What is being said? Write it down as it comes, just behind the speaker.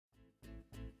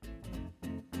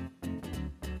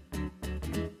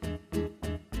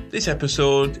This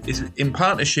episode is in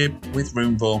partnership with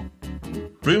Roomvo.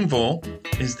 Roomvo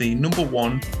is the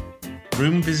 #1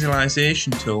 room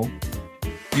visualization tool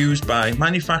used by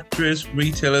manufacturers,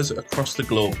 retailers across the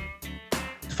globe.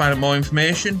 To find out more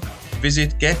information,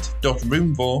 visit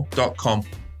get.roomvo.com.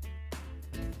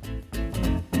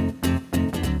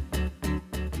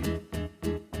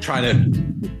 Trying to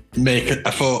make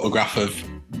a photograph of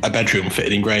a bedroom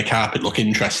fitted in grey carpet look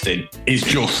interesting is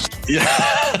just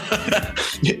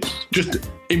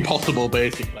impossible,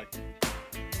 basically.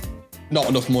 Not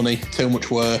enough money, too much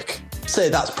work. Say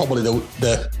that's probably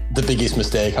the biggest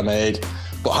mistake I made,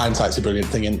 but hindsight's a brilliant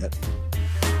thing, isn't it?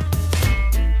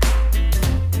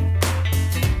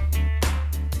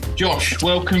 Josh,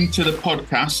 welcome to the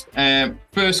podcast.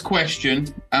 First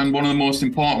question, and one of the most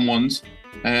important ones,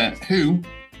 who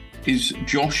is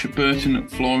Josh Burton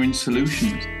Flooring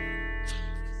Solutions?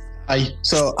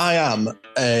 So I am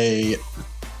a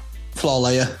floor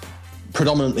layer,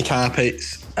 predominantly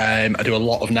carpets. I do a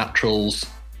lot of naturals,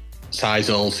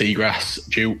 sisal, seagrass,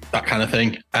 jute, that kind of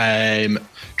thing.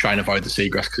 Try and avoid the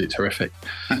seagrass because it's horrific.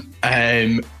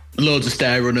 Loads of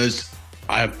stair runners.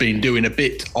 I've been doing a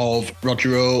bit of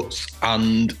Roger Oates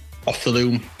and off the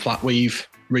loom flat weave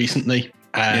recently.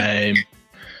 But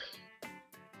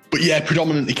yeah,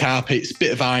 predominantly carpets,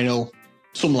 bit of vinyl,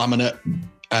 some laminate,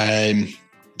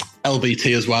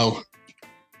 LVT as well.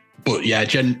 But yeah,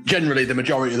 generally the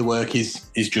majority of the work is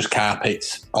just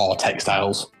carpets or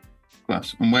textiles.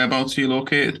 Class. And whereabouts are you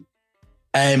located?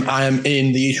 I am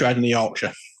in the East Riding of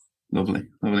Yorkshire. Lovely,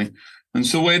 lovely. And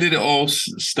so where did it all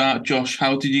start, Josh?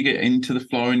 How did you get into the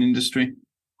flooring industry?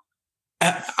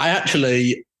 I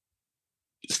actually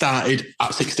started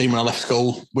at 16 when I left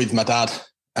school with my dad.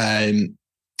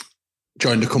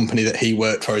 Joined a company that he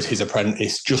worked for as his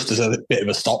apprentice, just as a bit of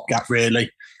a stopgap, really,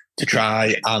 to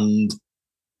try and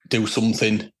do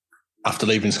something after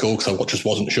leaving school because I just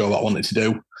wasn't sure what I wanted to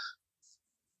do.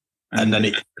 And then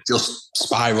it just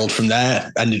spiraled from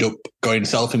there. Ended up going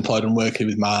self-employed and working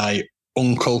with my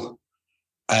uncle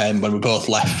when we both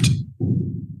left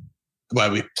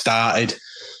where we started.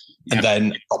 And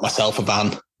then got myself a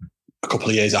van a couple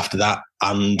of years after that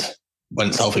and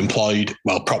went self-employed,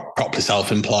 properly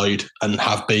self-employed, and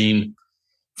have been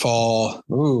for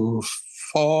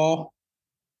 4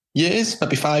 years,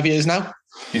 maybe 5 years now.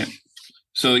 Yeah.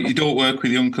 So you don't work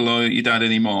with your uncle or your dad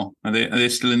anymore? Are they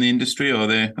still in the industry, or are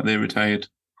they retired?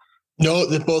 No,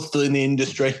 they're both still in the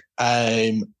industry.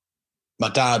 My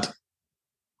dad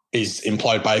is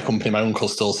employed by a company. My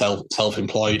uncle's still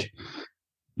self-employed.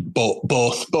 But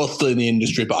both still in the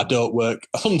industry, but I don't work.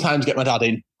 I sometimes get my dad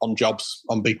in on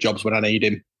big jobs when I need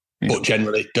him, but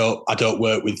generally I don't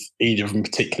work with either of them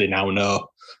particularly now. No,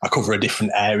 I cover a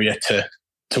different area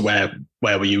to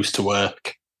where we used to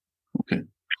work. Okay.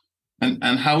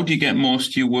 And how do you get most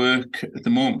of your work at the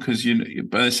moment? Because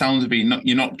by the sounds of it,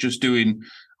 you're not just doing,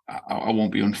 I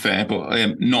won't be unfair,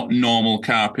 but not normal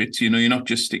carpets. You're not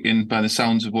just sticking, by the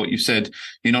sounds of what you said,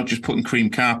 you're not just putting cream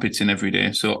carpets in every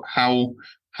day. So how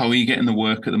are you getting the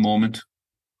work at the moment?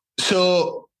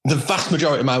 So the vast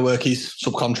majority of my work is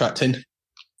subcontracting.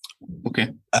 Okay.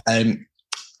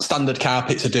 Standard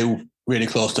carpets I do really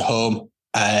close to home.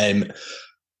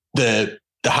 The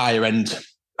higher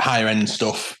end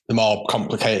stuff, the more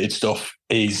complicated stuff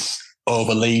is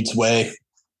over Leeds way,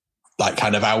 like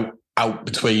kind of out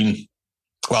between,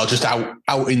 just out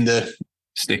in the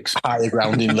sticks, higher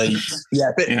ground in Leeds.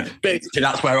 Basically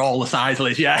that's where all the sisal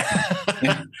is. Yeah.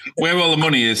 Where all the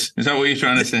money is that what you're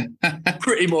trying to say?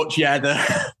 Pretty much, yeah.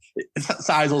 The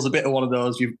sisal's a bit of one of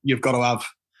those you've got to have,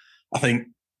 I think,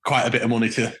 quite a bit of money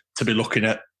to be looking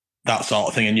at that sort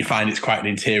of thing, and you find it's quite an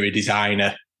interior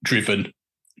designer driven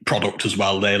product as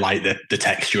well. They like the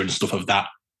texture and stuff of that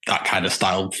kind of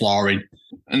style flooring.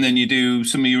 And then you do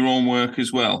some of your own work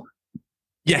as well?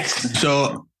 Yes.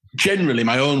 So generally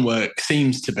my own work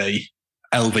seems to be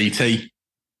LVT.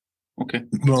 Okay.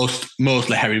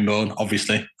 Mostly herringbone,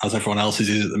 obviously, as everyone else's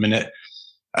is at the minute.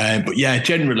 But yeah,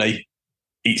 generally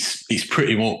it's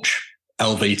pretty much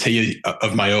LVT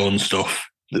of my own stuff.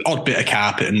 The odd bit of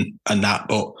carpet and that,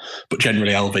 but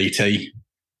generally LVT.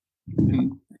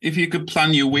 If you could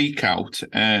plan your week out,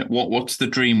 what's the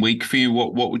dream week for you?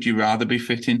 What would you rather be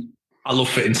fitting? I love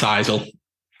fitting sisal.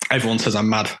 Everyone says I'm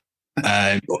mad.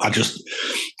 I just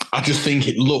think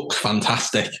it looks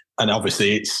fantastic, and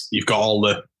obviously you've got all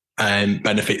the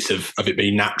benefits of it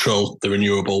being natural, the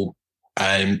renewable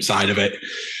side of it,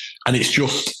 and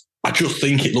I just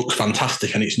think it looks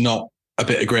fantastic, and it's not a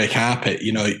bit of grey carpet.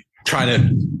 Trying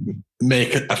to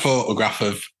make a photograph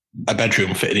of a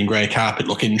bedroom fitted in grey carpet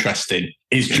look interesting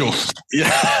is just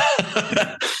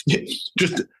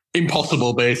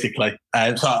impossible, basically.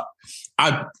 So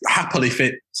I'd happily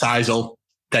fit Sizewell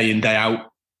day in, day out.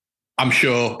 I'm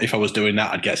sure if I was doing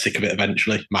that, I'd get sick of it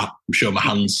eventually. I'm sure my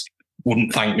hands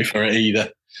wouldn't thank me for it either.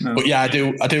 No. But yeah, I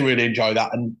do really enjoy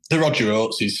that. And the Roger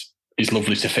Oates is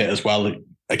lovely to fit as well.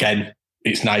 Again,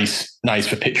 it's nice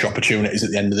for picture opportunities at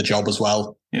the end of the job as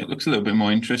well. Yeah, it looks a little bit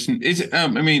more interesting. Is it? I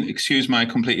mean, excuse my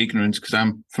complete ignorance because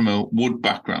I'm from a wood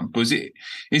background. But is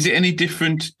it any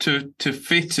different to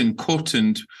fit and cut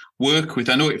and work with?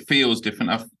 I know it feels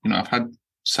different. I've had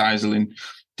Sizewell in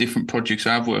different projects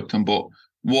I've worked on. But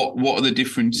what are the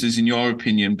differences in your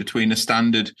opinion between a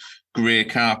standard grey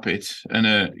carpet and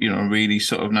a really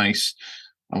sort of nice,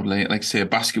 I would like say a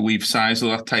basket weave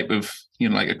Sizewell, that type of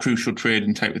like a crucial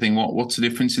trading type of thing? What's the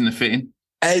difference in the fitting?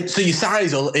 So your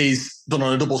Sizewell is done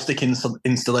on a double stick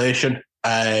installation.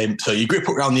 So you grip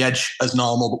up around the edge as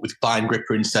normal, but with blind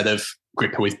gripper instead of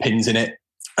gripper with pins in it.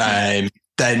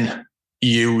 Then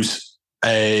you use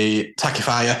a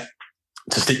tackifier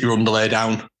to stick your underlay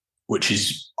down, which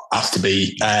has to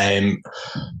be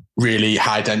really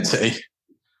high density.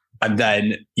 And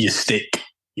then you stick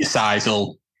your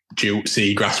Sizewell, jute,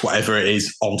 seagrass, whatever it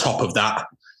is, on top of that.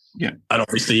 Yeah. And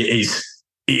obviously it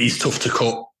is tough to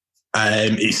cut.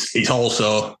 It's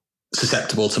also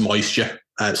susceptible to moisture,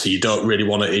 so you don't really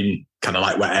want it in kind of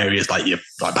like wet areas like your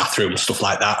bathrooms, stuff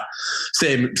like that.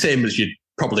 Same as you'd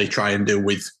probably try and do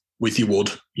with your wood.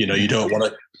 You don't want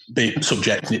to be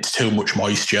subjecting it to too much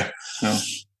moisture. No.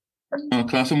 Oh,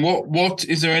 class. And what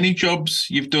is there any jobs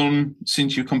you've done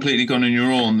since you've completely gone on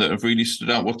your own that have really stood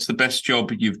out? What's the best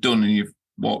job you've done and you've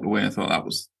walked away and thought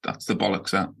that's the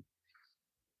bollocks that?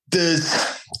 There's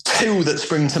two that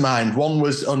spring to mind. One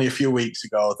was only a few weeks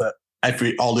ago that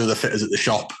all the other fitters at the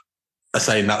shop are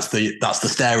saying that's the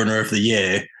stair runner of the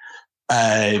year,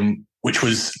 which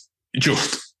was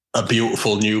just a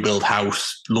beautiful new build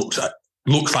house. Looks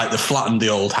like they flattened the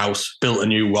old house, built a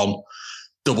new one,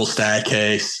 double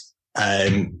staircase.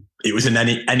 It was in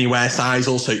anywhere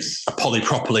Sizewell, so it's a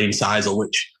polypropylene Sizewell,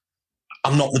 which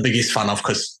I'm not the biggest fan of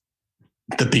because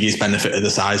the biggest benefit of the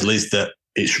Sizewell is that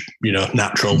it's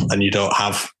natural and you don't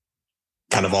have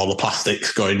kind of all the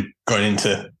plastics going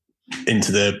into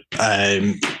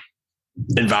the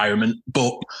environment.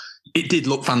 But it did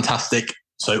look fantastic.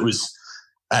 So it was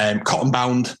cotton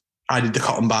bound. I did the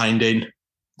cotton binding,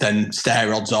 then stair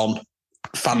rods on,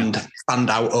 fanned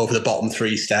out over the bottom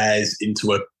 3 stairs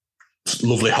into a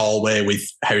lovely hallway with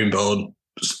herringbone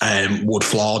wood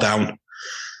floor down.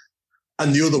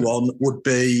 And the other one would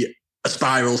be a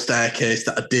spiral staircase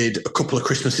that I did a couple of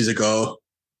Christmases ago,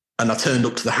 and I turned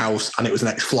up to the house and it was an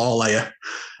ex-floor layer.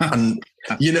 And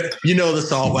you know the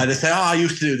sort where they say, I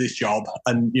used to do this job,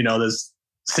 and there's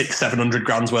 600-700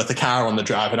 grand's worth of car on the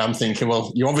drive, and I'm thinking,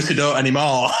 well, you obviously don't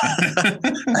anymore.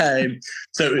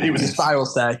 So it was a spiral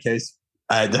staircase.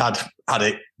 They had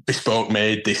it bespoke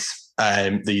made,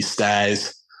 these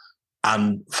stairs,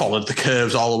 and followed the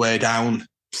curves all the way down,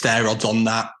 stair rods on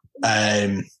that.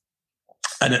 And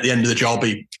at the end of the job,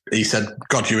 he said,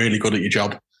 God, you're really good at your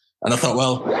job. And I thought,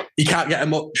 well, you can't get a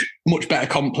much better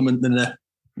compliment than a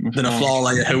floor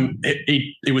layer who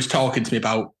he was talking to me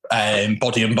about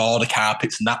body and border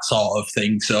carpets and that sort of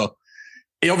thing. So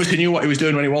he obviously knew what he was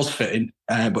doing when he was fitting,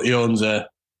 but he owns I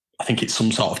think it's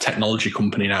some sort of technology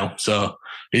company now. So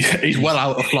he's well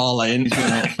out of floor laying.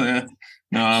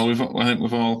 No, I think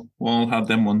we've all had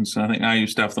them ones. I think I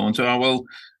used to have the ones. So,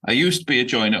 I used to be a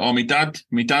joiner, or my dad's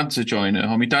a joiner,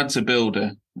 or my dad's a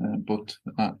builder. But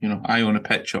I own a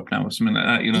pet shop now or something like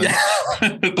that.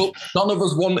 Yeah. But none of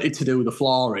us wanted to do the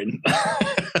flooring.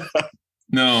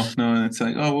 No, it's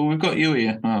like, oh well, we've got you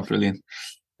here. Oh, brilliant.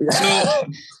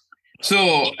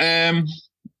 So,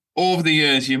 over the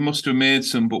years, you must have made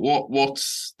some. But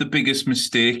what's the biggest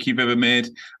mistake you've ever made,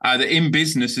 either in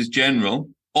business as general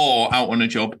or out on a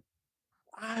job?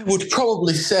 I would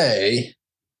probably say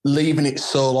leaving it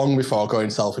so long before going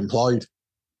self-employed.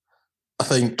 I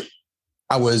think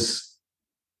I was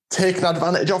taken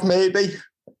advantage of, maybe,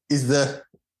 is the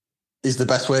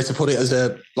best way to put it, as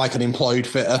an employed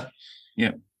fitter.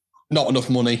 Yeah. Not enough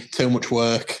money, too much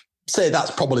work. Say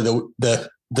that's probably the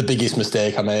biggest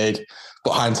mistake I made.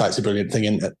 But hindsight's a brilliant thing,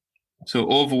 isn't it? So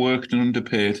overworked and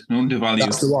underpaid and undervalued.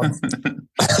 That's the one.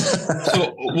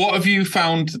 So what have you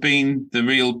found being the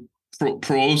real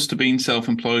pros to being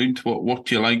self-employed? What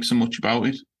do you like so much about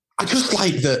it? I just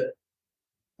like that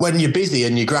when you're busy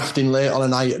and you're grafting late on a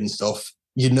night and stuff,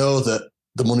 you know that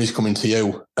the money's coming to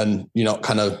you and you're not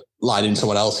kind of lying in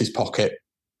someone else's pocket.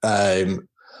 Whether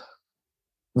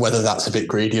that's a bit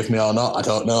greedy of me or not, I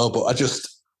don't know. But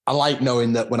I like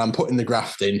knowing that when I'm putting the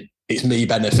graft in, it's me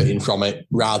benefiting from it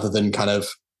rather than kind of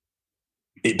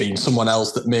it being someone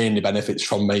else that mainly benefits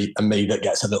from me and me that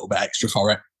gets a little bit extra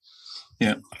for it.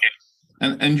 Yeah.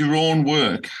 And your own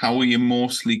work, how are you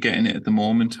mostly getting it at the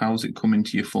moment? How's it coming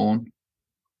to your phone?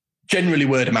 Generally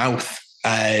word of mouth.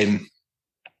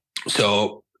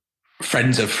 So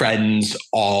friends of friends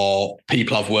or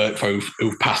people I've worked for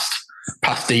who've passed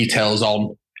details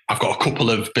on. I've got a couple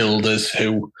of builders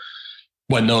who,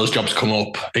 when those jobs come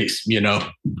up, it's,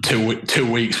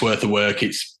 2 weeks worth of work.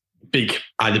 It's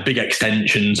either big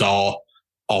extensions or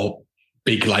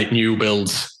big like new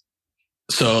builds.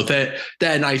 So they're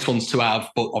nice ones to have,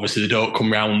 but obviously they don't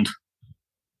come round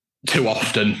too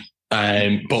often.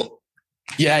 But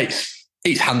yeah,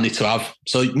 it's handy to have.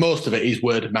 So most of it is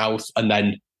word of mouth, and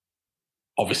then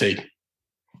obviously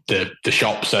the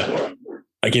shops are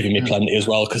giving me plenty as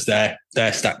well because they're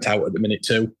stacked out at the minute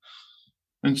too.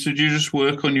 And so do you just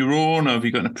work on your own, or have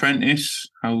you got an apprentice?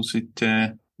 How's it?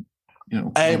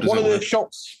 One of the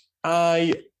shops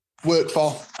I work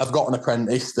for, I've got an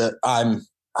apprentice that I'm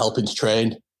helping to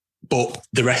train, but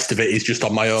the rest of it is just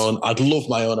on my own. I'd love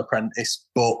my own apprentice,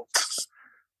 but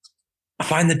I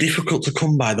find they're difficult to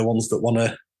come by, the ones that want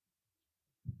to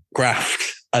graft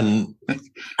and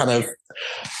kind of,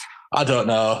 I don't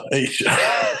know. It's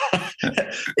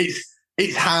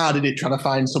hard, isn't it, trying to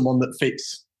find someone that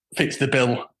fits the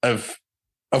bill of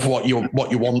what you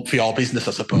want for your business,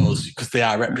 I suppose, because they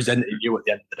are representing you at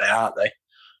the end of the day, aren't they?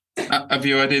 Have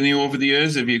you had any over the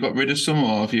years? Have you got rid of some,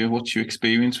 or what's your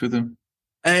experience with them?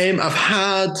 I've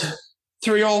had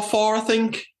 3 or 4, I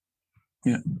think.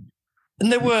 Yeah.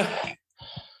 And they were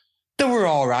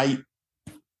all right,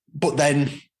 but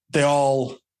then they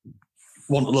all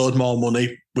want a load more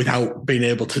money without being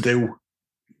able to do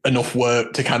enough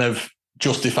work to kind of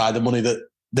justify the money that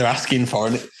they're asking for.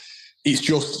 And it's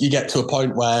just, you get to a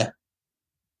point where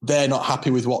they're not happy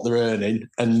with what they're earning,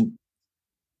 and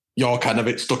you're kind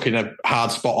of stuck in a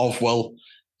hard spot of, well,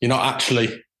 you're not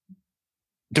actually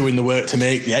doing the work to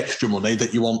make the extra money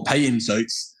that you want paying. So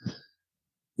it's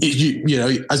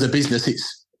as a business,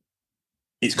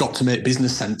 it's got to make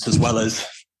business sense as well as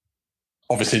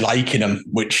obviously liking them,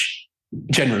 which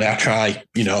generally I try.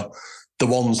 The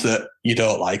ones that you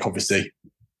don't like, obviously,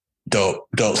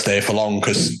 don't stay for long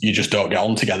because you just don't get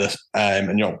on together,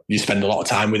 and you spend a lot of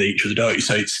time with each other, don't you?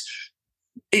 So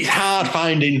it's hard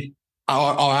finding.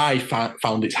 Or I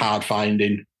found it's hard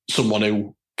finding someone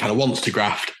who kind of wants to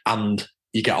graft and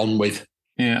you get on with.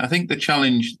 Yeah, I think the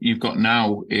challenge you've got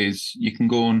now is you can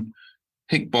go and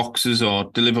pick boxes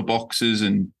or deliver boxes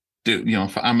and do,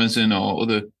 for Amazon or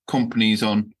other companies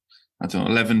on, I don't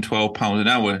know, £11-12 an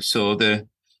hour. So the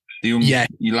young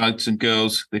you lads and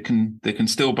girls, they can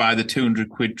still buy the 200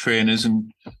 quid trainers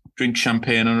and drink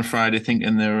champagne on a Friday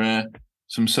thinking they're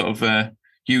some sort of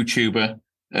YouTuber.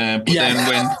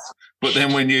 But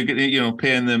then when you're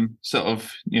paying them sort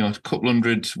of, a couple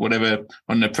hundred, whatever,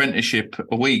 on an apprenticeship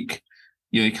a week,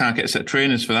 you can't get a set of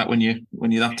trainers for that when you're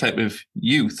that type of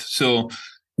youth. So,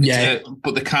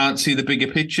 but they can't see the bigger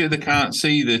picture. They can't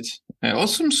see that, or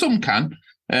some can.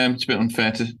 It's a bit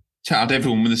unfair to add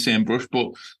everyone with the same brush,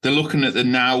 but they're looking at the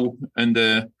now and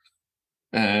the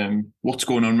what's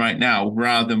going on right now,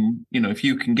 rather than, if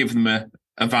you can give them a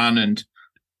van and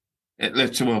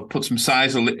put some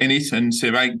size in it and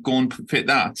say, right, go and fit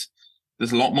that.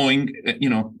 There's a lot more,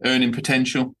 earning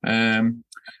potential.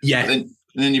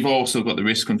 Then you've also got the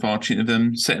risk, unfortunately, of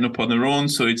them setting up on their own.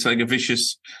 So it's like a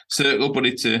vicious circle, but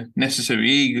it's a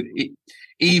necessary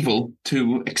evil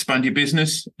to expand your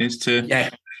business, is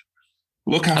to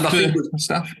look after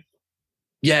staff.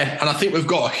 Yeah, and I think we've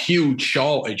got a huge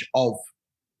shortage of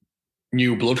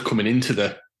new blood coming into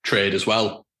the trade as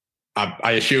well.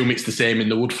 I assume it's the same in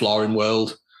the wood flooring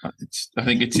world. I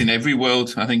think it's in every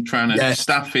world. I think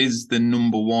staff is the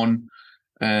number one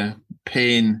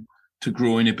pain to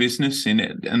grow in a business, in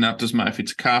it, and that doesn't matter if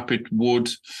it's carpet, wood,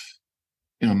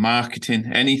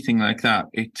 marketing, anything like that.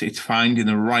 It's finding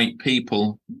the right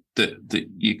people that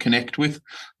you connect with.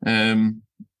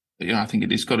 I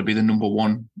think it's got to be the number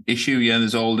one issue. Yeah,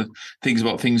 there's all the things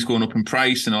about things going up in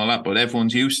price and all that, but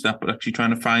everyone's used to that. But actually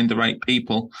trying to find the right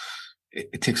people,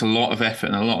 it takes a lot of effort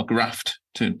and a lot of graft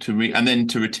and then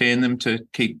to retain them, to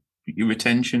keep your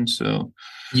retention. So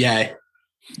yeah.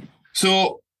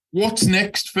 So what's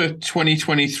next for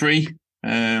 2023?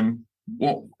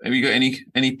 What have you got?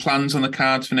 Any plans on the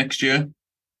cards for next year?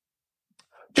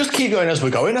 Just keep going as we're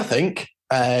going, I think.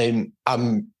 I'm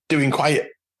doing quite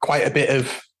a bit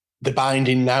of the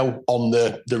binding now on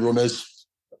the runners.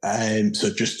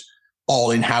 So just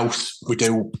all in-house. We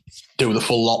do the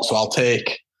full lot. So I'll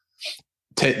take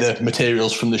the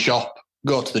materials from the shop,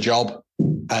 go to the job,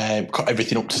 cut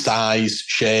everything up to size,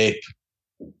 shape,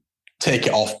 take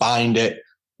it off, bind it,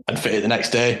 and fit it the next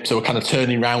day. So we're kind of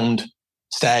turning round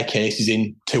staircases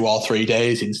in 2 or 3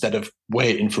 days instead of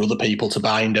waiting for other people to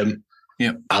bind them.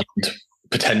 Yeah. And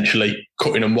potentially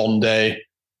cutting them one day,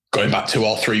 going back 2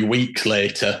 or 3 weeks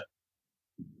later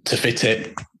to fit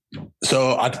it.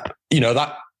 So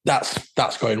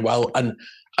that's going well. And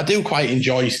I do quite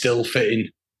enjoy still fitting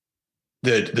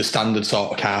the standard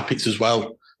sort of carpets as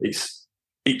well.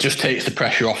 It just takes the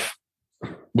pressure off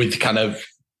with kind of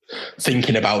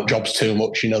thinking about jobs too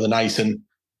much, they're nice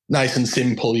and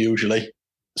simple usually.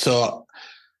 So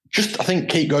just, I think,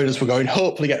 keep going as we're going,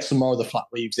 hopefully get some more of the flat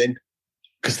leaves in,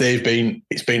 because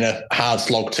it's been a hard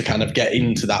slog to kind of get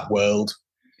into that world.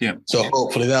 Yeah. So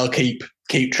hopefully they'll keep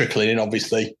trickling in.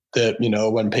 Obviously,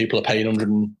 when people are paying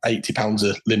 £180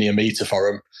 a linear metre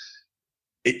for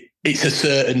them, it's a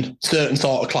certain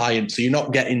sort of client. So you're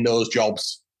not getting those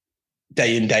jobs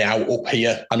day in, day out up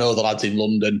here. I know the lads in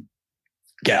London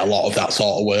get a lot of that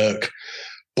sort of work,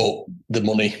 but the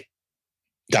money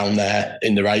down there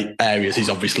in the right areas is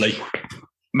obviously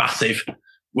massive,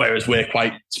 whereas we're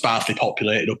quite sparsely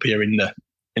populated up here in the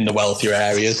wealthier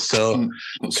areas. So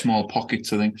got small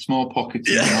pockets, I think. Small pockets.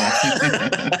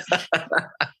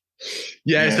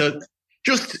 Yeah. So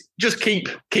just keep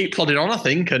plodding on, I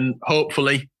think, and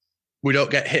hopefully we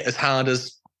don't get hit as hard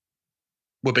as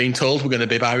we're being told we're going to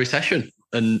be by recession,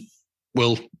 and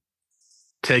we'll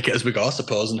take it as we go, I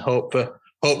suppose, and hope for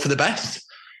the best.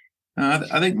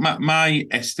 I think my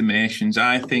estimations,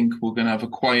 I think we're going to have a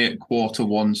quiet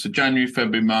Q1. So January,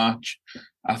 February, March,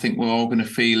 I think we're all going to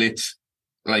feel it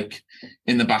like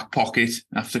in the back pocket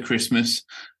after Christmas.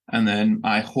 And then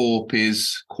my hope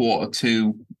is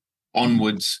Q2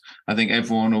 onwards, I think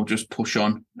everyone will just push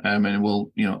on, and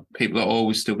we'll, people are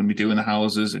always still going to be doing the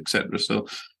houses, etc. So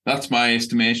that's my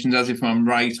estimations. As if I'm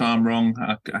right or I'm wrong,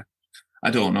 I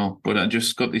don't know, but I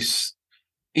just got this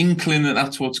inkling that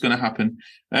that's what's going to happen.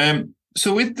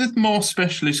 So with the more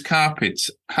specialist carpets,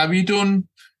 have you done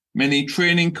many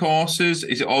training courses?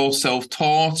 Is it all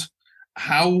self-taught?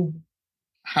 How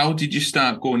did you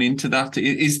start going into that?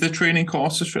 Is the training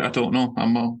courses? I don't know.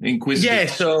 I'm more inquisitive. Yeah,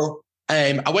 so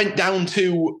I went down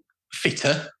to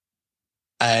FITTR,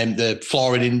 the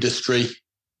Flooring Industry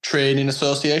Training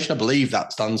Association, I believe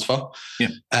that stands for,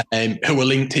 who were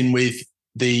linked in with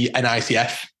the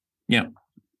NICF. Yeah.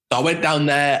 So I went down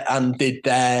there and did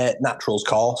their naturals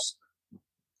course,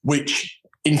 which,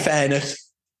 in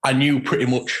fairness, I knew pretty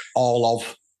much all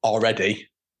of already,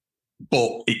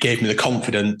 but it gave me the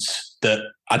confidence that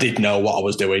I did know what I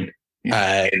was doing.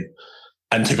 Yeah.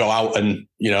 And to go out and,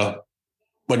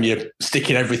 when you're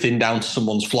sticking everything down to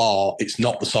someone's floor, it's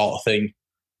not the sort of thing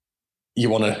you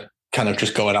want to kind of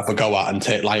just go and have a go at and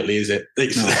take lightly, is it?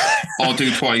 I'll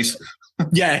do twice.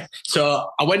 Yeah. So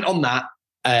I went on that.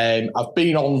 I've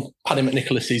been on Paddy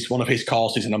McNicholas's, one of his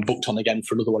courses, and I'm booked on again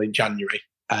for another one in January.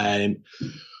 I've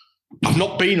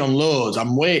not been on loads.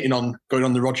 I'm waiting on going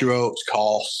on the Roger Oates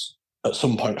course at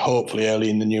some point, hopefully early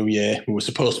in the new year. We were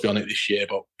supposed to be on it this year,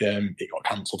 but it got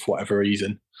cancelled for whatever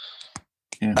reason.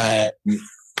 Yeah.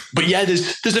 But yeah,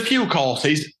 there's a few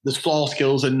courses. There's Floor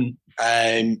Skills and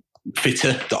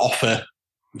FITTR that offer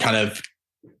kind of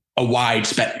a wide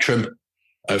spectrum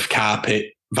of carpet,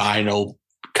 vinyl,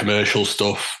 commercial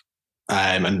stuff,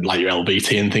 and like your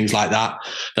LVT and things like that.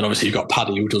 Then obviously you've got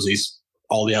Paddy who does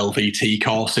all the LVT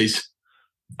courses.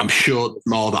 I'm sure there's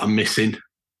more that I'm missing.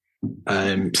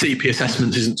 CP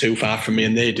Assessments isn't too far from me,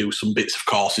 and they do some bits of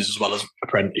courses as well as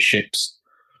apprenticeships.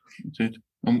 That's it.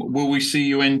 Will we see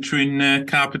you entering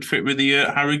carpet fit with the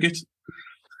Harrogate?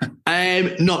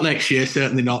 Not next year,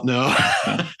 certainly not. No,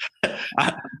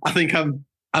 I think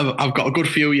I've got a good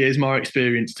few years more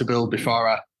experience to build before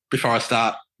I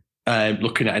start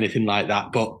looking at anything like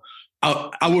that. But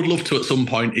I would love to at some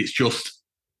point. It's just,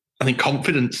 I think,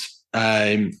 confidence.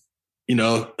 A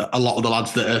lot of the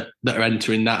lads that are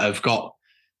entering that have got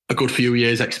a good few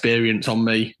years experience on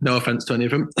me. No offence to any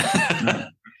of them.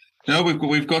 No,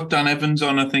 we've got Dan Evans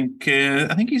on. I think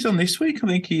he's on this week. I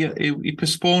think he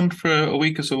postponed for a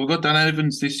week or so. We've got Dan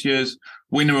Evans, this year's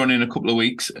winner, on in a couple of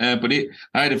weeks. But I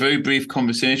had a very brief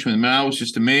conversation with him, and I was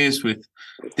just amazed with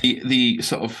the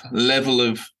sort of level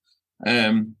of.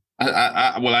 I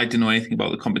didn't know anything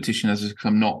about the competition as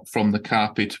I'm not from the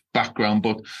carpet background,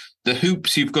 but the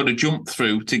hoops you've got to jump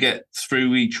through to get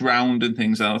through each round and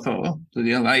things. And I thought,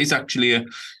 that is actually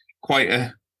quite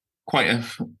a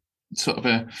sort of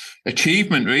a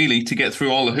achievement, really, to get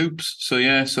through all the hoops. So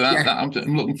that I'm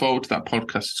looking forward to that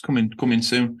podcast. It's coming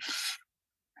soon.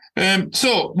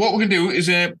 So what we're going to do is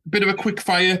a bit of a quick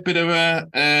fire, bit of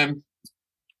a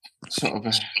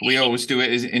we always do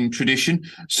it as in tradition.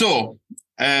 So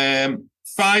 5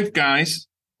 guys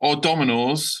or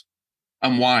dominoes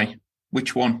And why?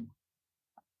 Which one?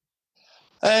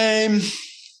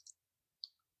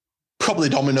 Probably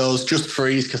Domino's, just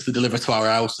freeze because they deliver to our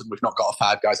house and we've not got a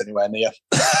Five Guys anywhere near.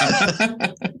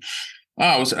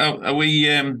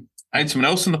 I had someone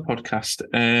else on the podcast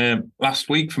last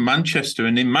week from Manchester,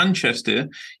 and in Manchester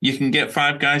you can get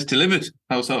Five Guys delivered.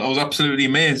 I was absolutely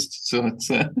amazed. So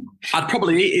it's, I'd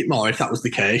probably eat it more if that was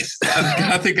the case.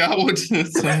 I think I would.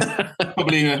 It's,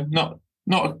 probably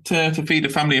not to feed a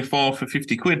family of four for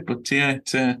 50 quid, but yeah.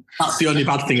 That's the only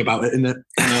bad thing about it, isn't it?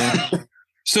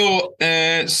 So,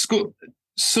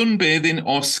 sunbathing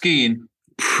or skiing?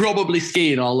 Probably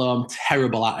skiing, although I'm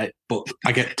terrible at it. But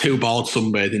I get too bored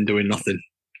sunbathing doing nothing.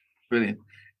 Brilliant.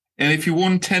 And if you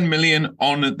won 10 million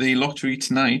on the lottery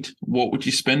tonight, what would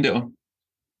you spend it on?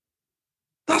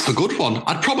 That's a good one.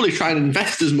 I'd probably try and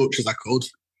invest as much as I could.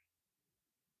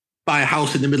 Buy a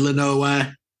house in the middle of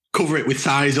nowhere, cover it with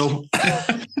sisal,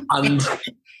 and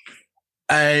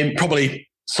probably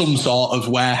some sort of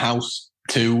warehouse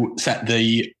to set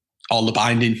all the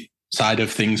binding side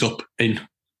of things up in,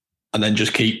 and then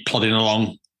just keep plodding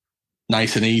along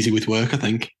nice and easy with work, I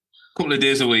think. A couple of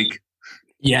days a week.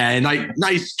 Yeah,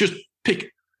 nice, just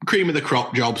pick cream of the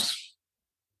crop jobs.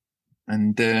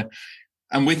 And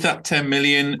with that 10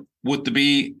 million, would there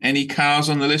be any cars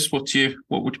on the list? What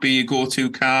would be your go-to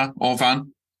car or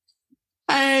van?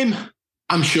 I'm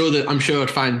sure I'd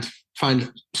find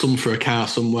some for a car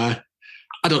somewhere.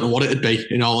 I don't know what it'd be,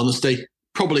 in all honesty.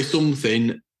 Probably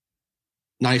something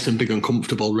nice and big and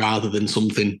comfortable rather than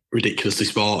something ridiculously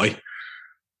sporty.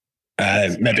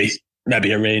 Maybe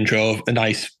a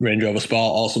nice Range Rover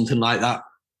Sport or something like that.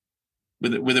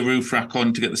 With a roof rack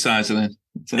on to get the size of it.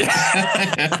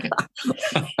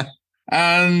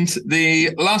 And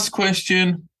the last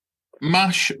question,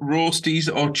 mash, roasties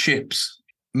or chips?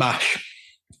 Mash.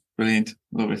 Brilliant.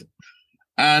 Love it.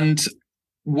 And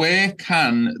where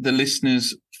can the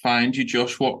listeners find you,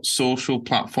 Josh? What social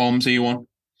platforms are you on?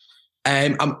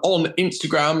 I'm on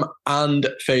Instagram and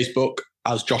Facebook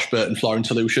as Josh Burton Flooring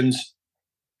Solutions.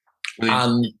 Brilliant.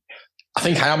 And I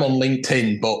think I am on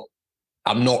LinkedIn, but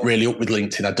I'm not really up with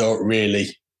LinkedIn. I don't really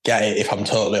get it, if I'm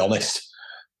totally honest.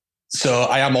 So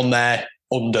I am on there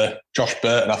under Josh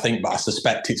Burton, I think, but I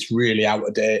suspect it's really out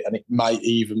of date, and it might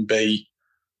even be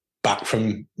back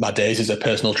from my days as a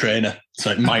personal trainer. So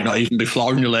it might not even be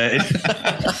flooring related.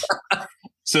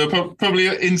 So probably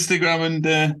Instagram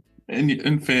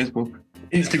and Facebook.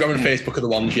 Instagram and Facebook are the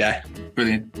ones, yeah.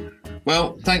 Brilliant.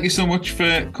 Well, thank you so much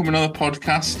for coming on the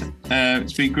podcast.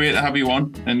 It's been great to have you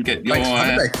on and get your... Thanks for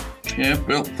having me. Yeah,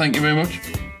 well, thank you very much.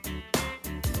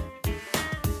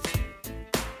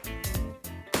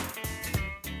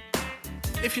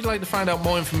 If you'd like to find out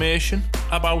more information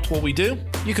about what we do,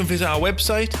 you can visit our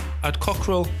website at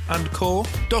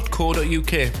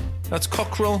cockerellandco.co.uk. That's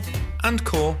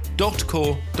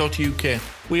cockerellandco.co.uk.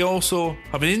 We also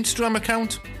have an Instagram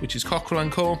account, which is Cockerel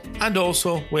 & Co, and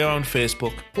also we are on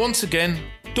Facebook. Once again,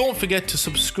 don't forget to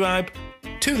subscribe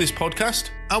to this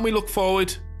podcast, and we look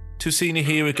forward to seeing you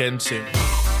here again soon.